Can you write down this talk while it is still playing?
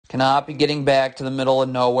Cannot be getting back to the middle of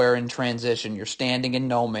nowhere in transition. You're standing in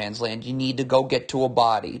no man's land. You need to go get to a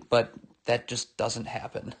body, but that just doesn't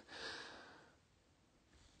happen.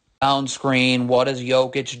 Down screen, what is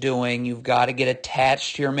Jokic doing? You've got to get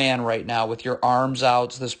attached to your man right now with your arms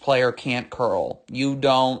out so this player can't curl. You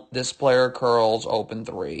don't. This player curls, open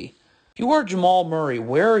three. If you are Jamal Murray,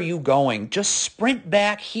 where are you going? Just sprint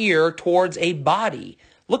back here towards a body.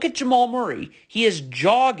 Look at Jamal Murray. He is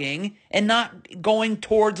jogging and not going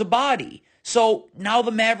towards a body. So now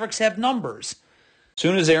the Mavericks have numbers. As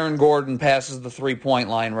soon as Aaron Gordon passes the three-point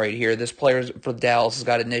line right here, this player for Dallas has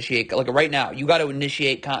got to initiate. Like right now, you got to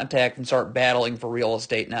initiate contact and start battling for real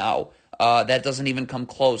estate now. That doesn't even come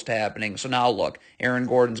close to happening. So now look, Aaron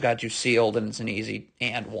Gordon's got you sealed, and it's an easy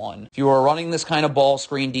and one. If you are running this kind of ball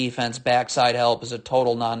screen defense, backside help is a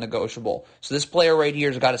total non-negotiable. So this player right here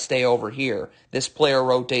has got to stay over here. This player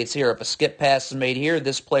rotates here. If a skip pass is made here,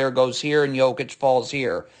 this player goes here, and Jokic falls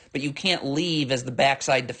here. But you can't leave as the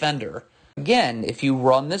backside defender. Again, if you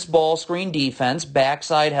run this ball screen defense,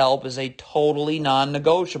 backside help is a totally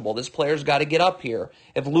non-negotiable. This player's got to get up here.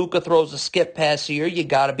 If Luka throws a skip pass here, you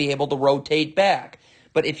got to be able to rotate back.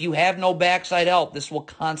 But if you have no backside help, this will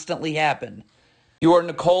constantly happen. You are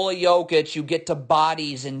Nikola Jokic, you get to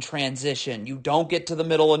bodies in transition. You don't get to the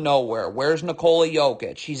middle of nowhere. Where's Nikola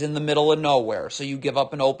Jokic? He's in the middle of nowhere, so you give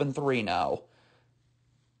up an open three now.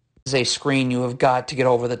 This is a screen you have got to get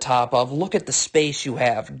over the top of. Look at the space you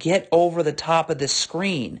have. Get over the top of this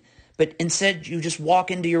screen. But instead, you just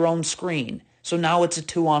walk into your own screen. So now it's a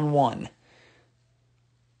 2-on-1.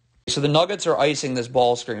 So the Nuggets are icing this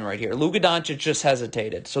ball screen right here. Luka Doncic just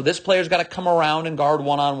hesitated. So this player's got to come around and guard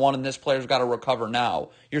one-on-one, and this player's got to recover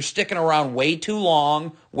now. You're sticking around way too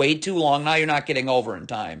long, way too long. Now you're not getting over in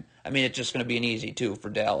time. I mean, it's just going to be an easy two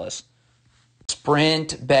for Dallas.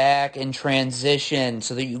 Sprint back and transition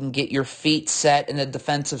so that you can get your feet set in a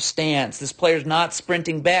defensive stance. This player's not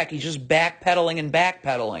sprinting back. He's just backpedaling and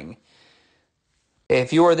backpedaling.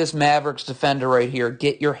 If you are this Mavericks defender right here,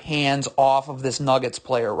 get your hands off of this Nuggets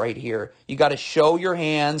player right here. You got to show your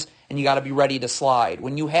hands, and you got to be ready to slide.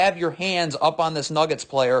 When you have your hands up on this Nuggets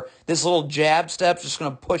player, this little jab step's just going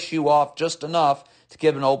to push you off just enough to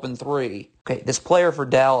give an open three. Okay, this player for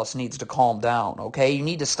Dallas needs to calm down, okay? You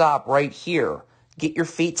need to stop right here. Get your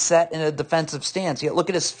feet set in a defensive stance. Yeah, look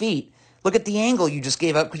at his feet. Look at the angle you just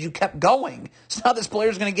gave up because you kept going. So now this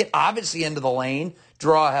player's going to get obviously into the lane,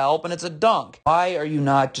 draw help, and it's a dunk. Why are you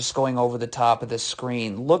not just going over the top of this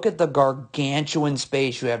screen? Look at the gargantuan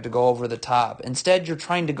space you have to go over the top. Instead, you're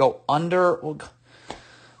trying to go under.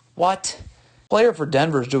 What? Player for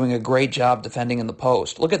Denver is doing a great job defending in the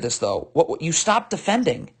post. Look at this, though. You stop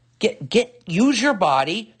defending. Use your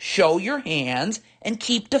body, show your hands, and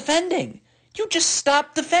keep defending. You just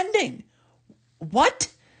stop defending. What?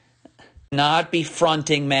 Not be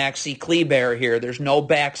fronting Maxi Kleber here. There's no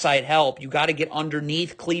backside help. You got to get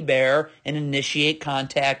underneath Kleber and initiate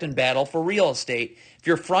contact and battle for real estate. If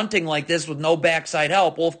you're fronting like this with no backside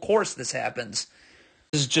help, well, of course this happens.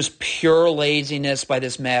 This is just pure laziness by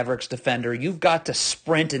this Mavericks defender. You've got to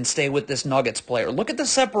sprint and stay with this Nuggets player. Look at the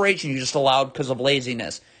separation you just allowed because of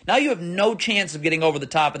laziness. Now you have no chance of getting over the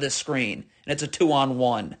top of this screen, and it's a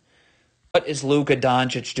 2-on-1. What is Luka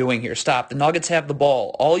Doncic doing here? Stop. The Nuggets have the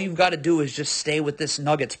ball. All you've got to do is just stay with this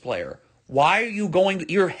Nuggets player. Why are you going?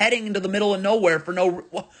 You're heading into the middle of nowhere for no.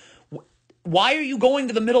 Why are you going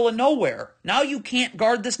to the middle of nowhere? Now you can't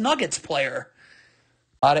guard this Nuggets player.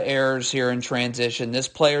 A lot of errors here in transition. This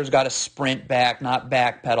player's got to sprint back, not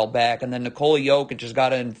backpedal back. And then Nikola Jokic has got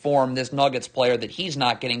to inform this Nuggets player that he's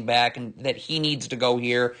not getting back and that he needs to go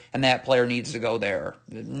here and that player needs to go there.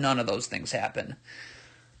 None of those things happen.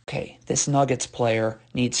 Okay, this Nuggets player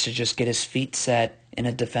needs to just get his feet set in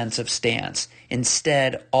a defensive stance.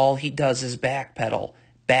 Instead, all he does is backpedal,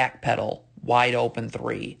 wide open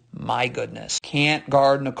three. My goodness. Can't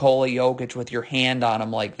guard Nikola Jokic with your hand on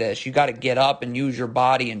him like this. You got to get up and use your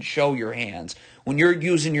body and show your hands. When you're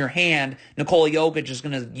using your hand, Nikola Jokic is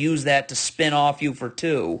going to use that to spin off you for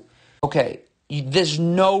two. Okay, there's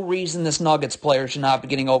no reason this Nuggets player should not be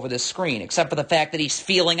getting over this screen, except for the fact that he's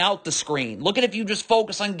feeling out the screen. Look at if you just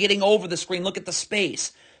focus on getting over the screen. Look at the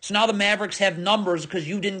space. So now the Mavericks have numbers because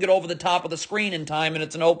you didn't get over the top of the screen in time, and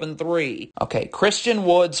it's an open three. Okay, Christian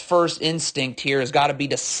Wood's first instinct here has got to be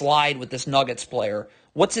to slide with this Nuggets player.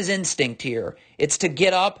 What's his instinct here? It's to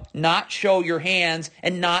get up, not show your hands,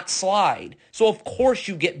 and not slide. So of course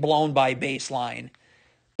you get blown by baseline.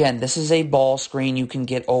 Again, this is a ball screen you can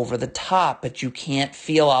get over the top, but you can't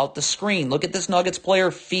feel out the screen. Look at this Nuggets player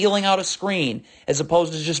feeling out a screen as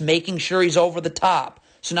opposed to just making sure he's over the top.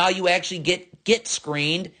 So now you actually get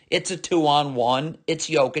screened. It's a 2-on-1. It's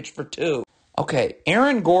Jokic for two. Okay,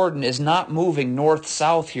 Aaron Gordon is not moving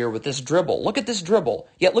north-south here with this dribble. Look at this dribble.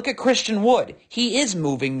 Yet look at Christian Wood. He is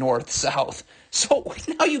moving north-south. So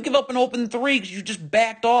now you give up an open three because you just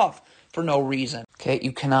backed off for no reason. Okay,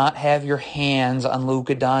 you cannot have your hands on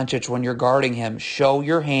Luka Doncic when you're guarding him. Show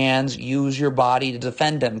your hands, use your body to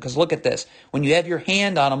defend him. Because look at this. When you have your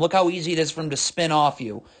hand on him, look how easy it is for him to spin off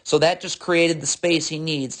you. So that just created the space he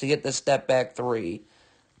needs to get this step-back three.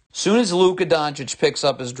 Soon as Luka Doncic picks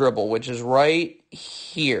up his dribble, which is right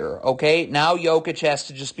here, okay, now Jokic has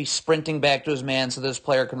to just be sprinting back to his man so this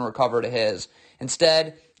player can recover to his.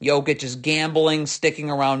 Instead, Jokic is gambling, sticking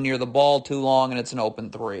around near the ball too long, and it's an open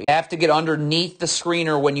three. You have to get underneath the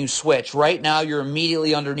screener when you switch. Right now, you're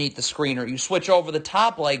immediately underneath the screener. You switch over the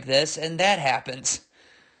top like this, and that happens.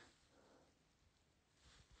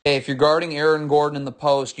 If you're guarding Aaron Gordon in the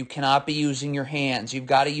post, you cannot be using your hands. You've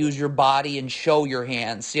got to use your body and show your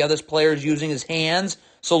hands. See how this player is using his hands?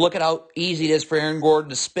 So look at how easy it is for Aaron Gordon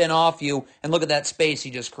to spin off you, and look at that space he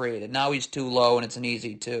just created. Now he's too low, and it's an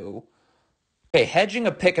easy two. Okay, hedging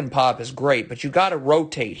a pick and pop is great, but you got to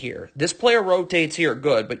rotate here. This player rotates here,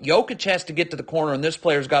 good, but Jokic has to get to the corner, and this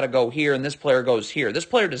player's got to go here, and this player goes here. This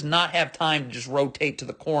player does not have time to just rotate to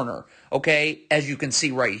the corner, okay, as you can see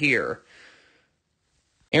right here.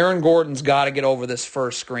 Aaron Gordon's got to get over this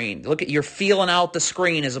first screen. Look, you're feeling out the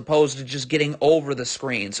screen as opposed to just getting over the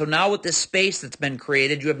screen. So now with this space that's been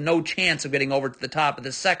created, you have no chance of getting over to the top of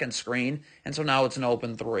the second screen, and so now it's an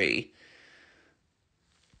open three.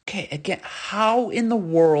 Okay, again, how in the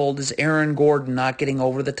world is Aaron Gordon not getting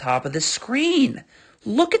over the top of this screen?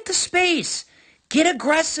 Look at the space. Get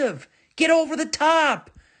aggressive. Get over the top.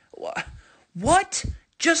 What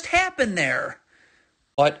just happened there?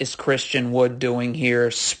 What is Christian Wood doing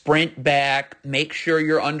here? Sprint back. Make sure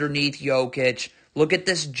you're underneath Jokic. Look at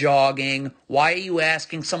this jogging. Why are you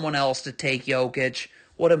asking someone else to take Jokic?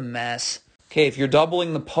 What a mess. Okay, if you're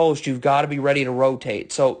doubling the post, you've got to be ready to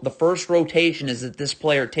rotate. So the first rotation is that this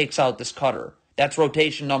player takes out this cutter. That's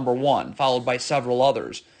rotation number one, followed by several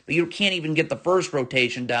others. But you can't even get the first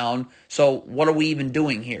rotation down, so what are we even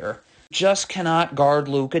doing here? Just cannot guard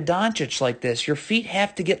Luka Doncic like this. Your feet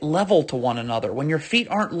have to get level to one another. When your feet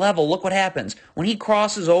aren't level, look what happens. When he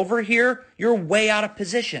crosses over here, you're way out of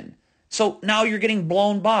position. So now you're getting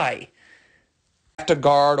blown by. You have to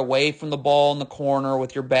guard away from the ball in the corner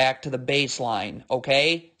with your back to the baseline,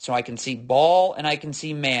 okay? So I can see ball and I can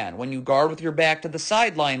see man. When you guard with your back to the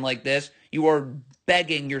sideline like this, you are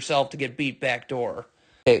begging yourself to get beat backdoor.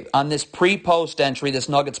 Okay, on this pre-post entry, this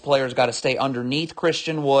Nuggets player's got to stay underneath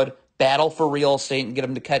Christian Wood, battle for real estate, and get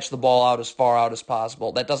him to catch the ball out as far out as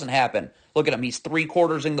possible. That doesn't happen. Look at him. He's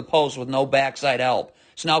three-quartering the post with no backside help.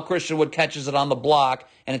 So now Christian Wood catches it on the block,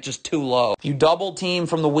 and it's just too low. If you double team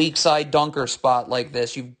from the weak side dunker spot like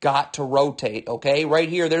this, you've got to rotate, okay? Right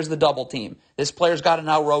here, there's the double team. This player's got to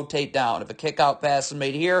now rotate down. If a kick-out pass is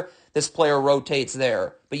made here, this player rotates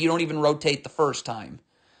there. But you don't even rotate the first time.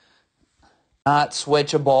 Not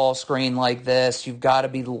switch a ball screen like this. You've got to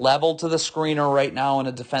be level to the screener right now in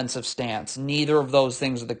a defensive stance. Neither of those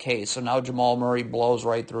things are the case. So now Jamal Murray blows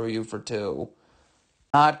right through you for two.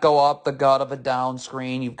 Not go up the gut of a down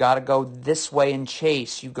screen. You've got to go this way and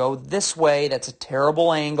chase. You go this way. That's a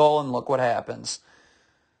terrible angle, and look what happens.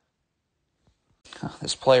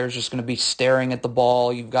 This player's just going to be staring at the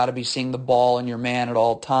ball. You've got to be seeing the ball in your man at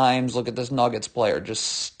all times. Look at this Nuggets player just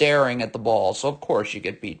staring at the ball. So, of course, you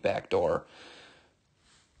get beat backdoor.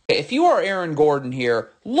 If you are Aaron Gordon here,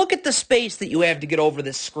 look at the space that you have to get over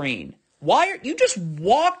this screen. Why are you just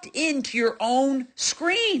walked into your own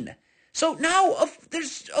screen? So now,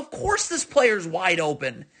 of course, this player's wide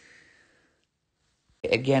open.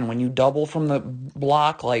 Again, when you double from the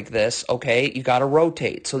block like this, okay, you got to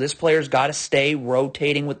rotate. So this player's got to stay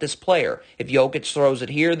rotating with this player. If Jokic throws it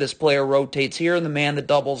here, this player rotates here, and the man that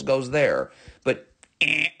doubles goes there. But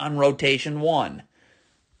on rotation one.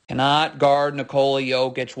 Cannot guard Nikola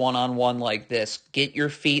Jokic one-on-one like this. Get your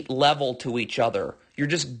feet level to each other. You're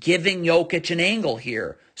just giving Jokic an angle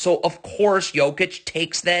here. So, of course, Jokic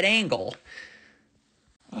takes that angle.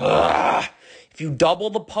 Ugh. If you double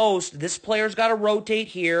the post, this player's got to rotate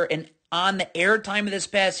here, and on the airtime of this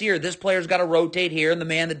pass here, this player's got to rotate here, and the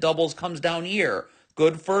man that doubles comes down here.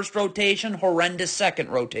 Good first rotation, horrendous second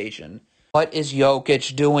rotation. What is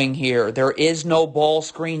Jokic doing here? There is no ball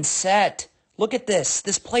screen set. Look at this.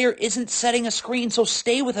 This player isn't setting a screen, so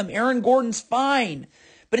stay with him. Aaron Gordon's fine.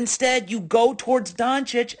 But instead, you go towards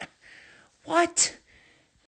Doncic. What?